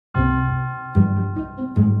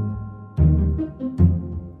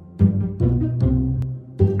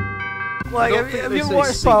Like, have you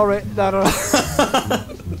watched Power Rate? No. No.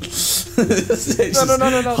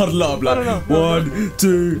 Huddle up, like, No. 1,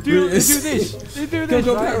 2, 3. They do this. They do this,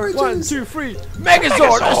 Go, right? go, 1, 2, 3.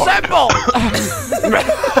 Megazord, assemble!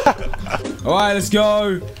 Alright, let's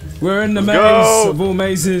go. We're in the maze of all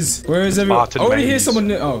mazes. Where is everyone? I already hear someone.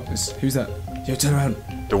 Who's that? Yo, turn around.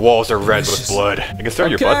 The walls are red with blood. I can stare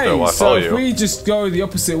your butt though while I follow you. So if we just go the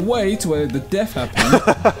opposite way to where the death happened,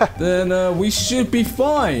 then we should be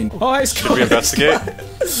fine. Oh, it's Should we investigate?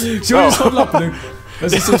 Should we just huddle up, Luke?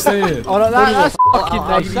 Let's just stay here. Oh, no, that's fucking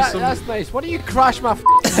nice. That's nice. Why don't you crash my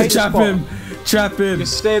f***ing Trap him. Trap him.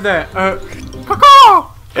 Just stay there.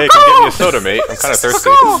 Hey, can you get me a soda, mate? I'm kind of thirsty.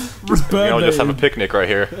 I'll just have a picnic right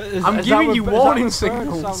here. I'm giving you warning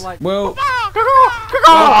signals. Well.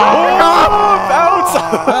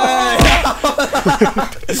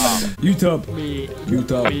 YouTube.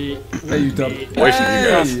 YouTube. Hey, YouTube.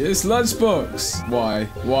 Hey, it's Lunchbox.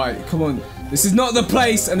 Why? Come on. This is not the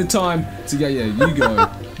place and the time to get you. You go.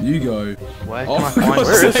 You go. Where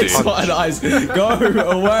is he? Eyes. Go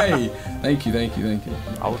away. Thank you.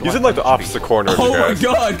 He's in like the opposite corner of you guys. Oh my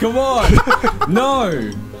god, come on!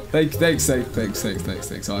 No! Thanks. Alright,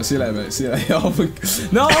 see you later, mate. See you later.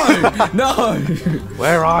 No!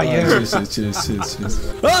 Where are you? Cheers.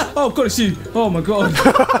 Oh, got a shoe! Oh my god.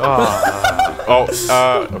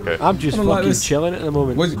 Okay. I'm just fucking chilling at the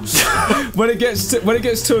moment. When it gets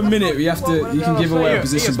to a minute, you can give away a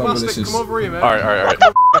position by malicious. Come over here, man. Alright. What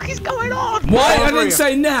the fuck is going on? Why? I didn't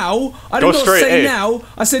say now. I did not say now.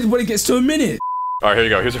 I said when it gets to a minute. Alright, here you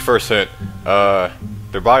go. Here's your first hint.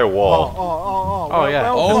 They're by a wall. Oh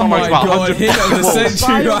yeah. Oh my god, hit of the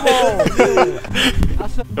century, right?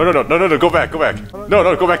 No, go back.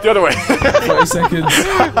 No, go back the other way. 30 seconds.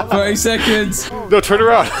 30 seconds. No, turn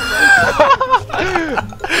around.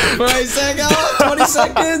 30 seconds. 20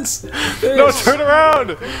 seconds. No, turn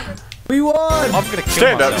around. We won. I'm gonna kill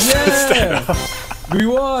Stand up. myself. Yeah. Stand up. We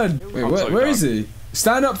won. Wait, where is he?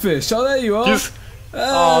 Stand up, fish. Oh, there you are.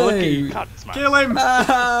 Oh, look at you cunts, man. Kill him.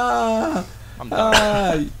 I'm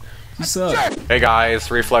done. You suck. Hey guys,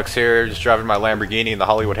 Reflex here, just driving my Lamborghini in the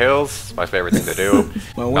Hollywood Hills. It's my favorite thing to do.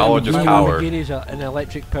 Knowledge is power. Lamborghini's an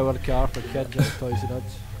electric powered car for kids at Toys and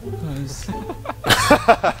Odds.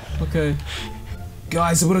 Okay.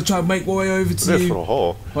 Guys, I'm gonna try and make my way over to This you. little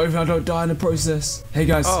hole. Hopefully I don't die in the process. Hey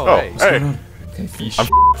guys. Oh, Oh, hey. What's going on? Okay, fish.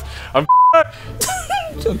 I'm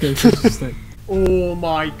Okay, fish, just stay. Oh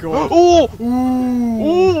my god. Ooh!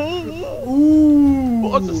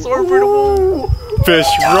 What's the sword for the wall? Fish,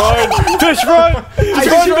 run! Fish, run! You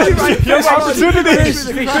have opportunity! Fish,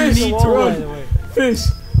 just run! Fish,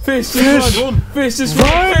 just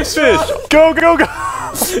run! Fish! Go!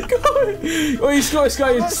 Oh, he's got this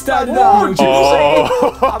guy standing up. I'm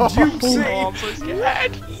juicing. I'm so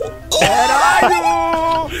scared.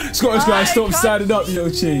 Scottish guy, stop standing up, you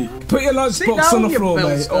little cheat. Put your lunchbox on the floor,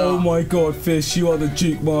 mate. star. Oh my god, Fish, you are the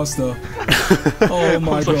Duke Master. Oh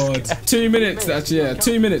my god. 2 minutes, actually, yeah.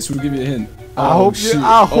 2 minutes, we'll give you a hint. I hope you.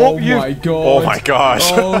 Oh my god. Oh my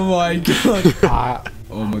gosh. Oh my god.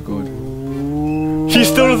 Oh my god. He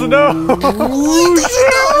still doesn't know! He doesn't know!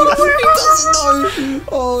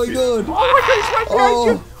 Oh my god.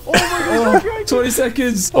 Oh my god, 20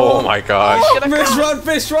 seconds. Oh my gosh. Fish, run!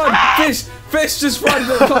 Fish, just run!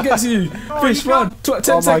 I can't get to you. Fish, run! 10 seconds.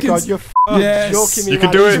 Oh my god, you're yes. joking me. You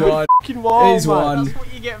can do it. He's won. That's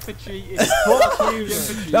what you get for cheating.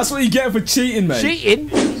 That's what you get for cheating, mate.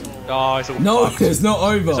 Cheating? Oh, it's all No, fucked. it's not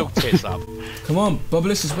over. It's all tits up. Come on,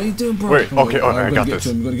 Bubblicious, what are you doing, bro? Wait, Come on, okay, I got this.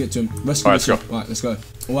 We're gonna get to him. Rescue Alright, let's mission. Right, let's go.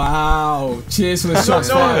 Wow, cheers for the shots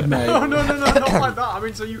fired, mate. No, not like that. I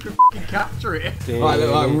mean, so you can f***ing capture it. Right,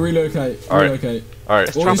 we'll relocate. Alright,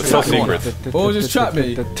 let's tell secrets. Or just trap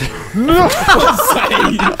me. You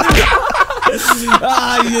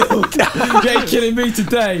ain't killing me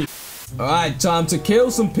today. Alright, time to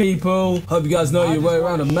kill some people. Hope you guys know your way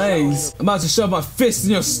around a maze. I'm about to shove my fist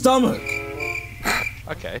in your stomach.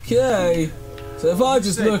 Okay. Okay, so if I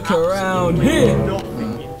just look around here.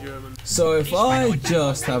 So if I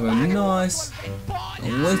just have a nice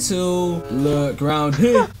little look around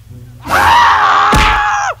here.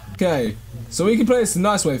 Okay, so we can play this the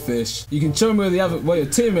nice way, Fish. You can show me where your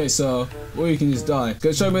teammates are, or you can just die.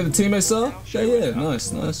 Go show me where the teammates are? Yeah,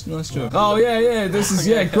 nice job. Oh yeah, this is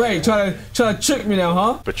great. Try to trick me now,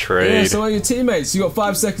 huh? Betrayed. Yeah, so where are your teammates? You got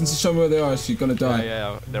 5 seconds to show me where they are, so you're gonna die.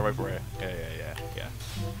 Yeah, they're over here. Yeah.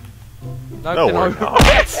 No, we're not.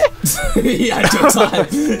 You had your time.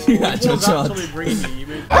 You had your chance.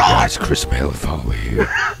 It's Chris Malefoli here.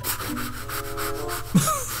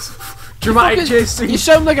 Dramatic chase. You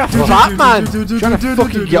sound like a fat man trying to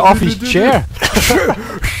fucking get off his chair.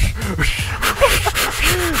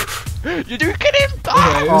 You're doing him!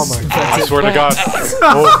 Okay, Oh my God. I swear to God.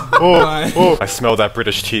 Oh. I smell that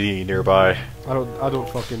British tea nearby. I don't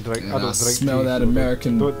fucking drink. I don't drink. Smell tea, that so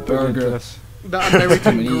American don't get burger. into this. That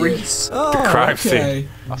American grease. Oh, crime okay.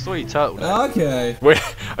 I saw you turtle. Okay. Wait,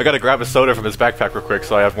 I gotta grab a soda from his backpack real quick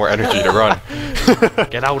so I have more energy to run.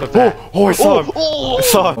 Get out of there. Oh, I saw him. I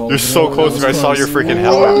saw him. You're so close to me. I saw your freaking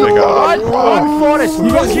helmet. Run, Forrest! You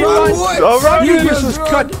guys run, boys! All right. You useless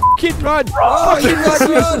cunt! Kid, run! Oh, you guys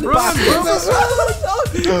run! Run!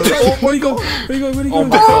 Where you go? Where you go? Where you Oh go?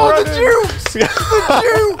 my God. The jukes!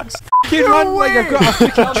 The jukes! Kid, run like I've got a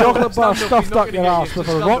freaking chocolate bar stuffed up your ass with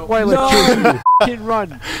a Rottweiler chasing you. Kid,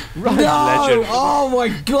 run! Run! No! Legend. Oh my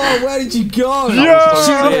God! Where did you go? Yeah!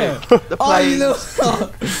 Shoot it! The Oh, you plane. know.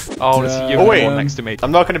 Oh, this is you Oh, wait. one next to me.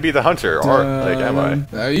 I'm not gonna be the hunter, or like, am I?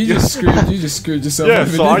 No, you just screwed yourself. Yeah,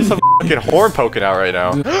 over, so I didn't just have a fucking horn poking out right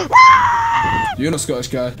now. you? You're not a Scottish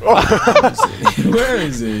guy. Where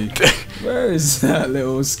is he? Where is that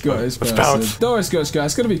little Scottish person? bounce. Don't worry, Scottish guy.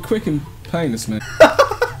 It's gonna be quick and painless, man.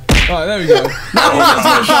 Alright, there we go. Now he's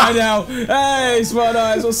gonna die now. Hey, Smart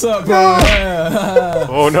Eyes, what's up, bro? Yeah.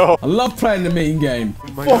 Oh no. I love playing the mean game.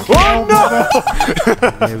 Oh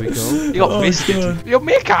no! There we go. You got biscuits. You're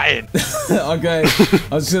meerkatting. Okay,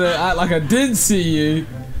 I was gonna act like I didn't see you,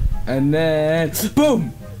 and then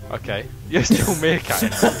boom. Okay. You're still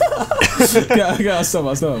meerkatting. Okay, I'll stop.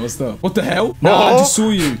 What the hell? No, I just saw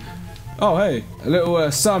you. Oh, hey, a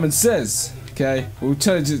little Simon Says. Okay, we'll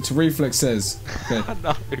change it to Reflex Says. Okay,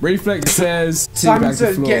 No. Reflex Says. Simon Teabag the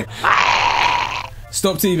Says, floor. get-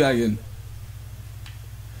 Stop teabagging.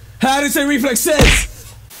 How did it say Reflex Says?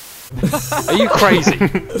 Are you crazy? Me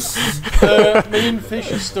and Fish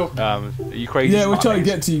are stuck. Are you crazy? Yeah, we're trying to Smarties?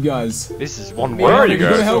 get to you guys. This is one Where are word. you We've got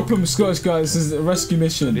to guys? help him, Scottish guys. This is a rescue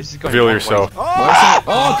mission. This is going Reveal one yourself. way.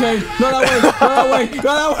 Oh, okay, not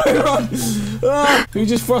that way, run! Ah, who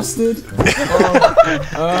just frosted?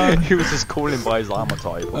 He was just calling by his llama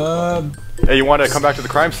type. Hey, you want to come back to the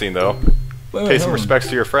crime scene though? Pay some hold on. respects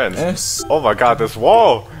to your friends. Yes. Oh my God, this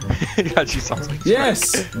wall! He actually sounds like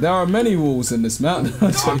Yes, there are many walls in this mountain.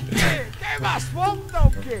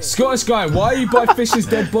 Scottish guy, why are you by Fish's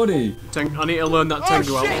dead body? I need to learn that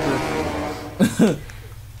tango out. What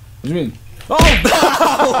do you mean?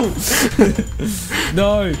 Oh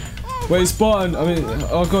no! Wait, Spartan. I mean,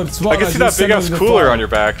 oh God, I Spartan. can see that big ass cooler on your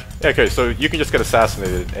back. Yeah, okay, so you can just get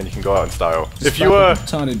assassinated and you can go out in style. If you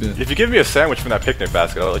tiny bit. if you give me a sandwich from that picnic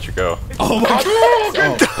basket, I'll let you go. Oh my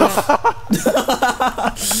God!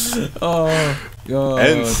 Oh God!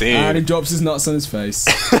 End scene. And he drops his nuts on his face.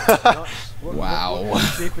 Wow.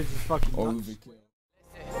 Overkill.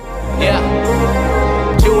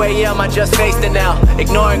 Yeah. 2 a.m. I just faced it now.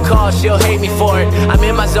 Ignoring calls, she'll hate me for it. I'm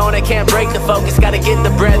in my zone, I can't break the focus. Gotta get the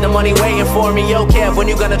bread, the money waiting for me. Yo, Kev, when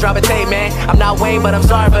you gonna drop a tape, man? I'm not Wayne, but I'm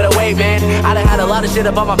sorry for the wait, man. I done had a lot of shit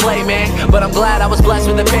up on my plate, man. But I'm glad I was blessed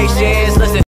with the patience. Listen.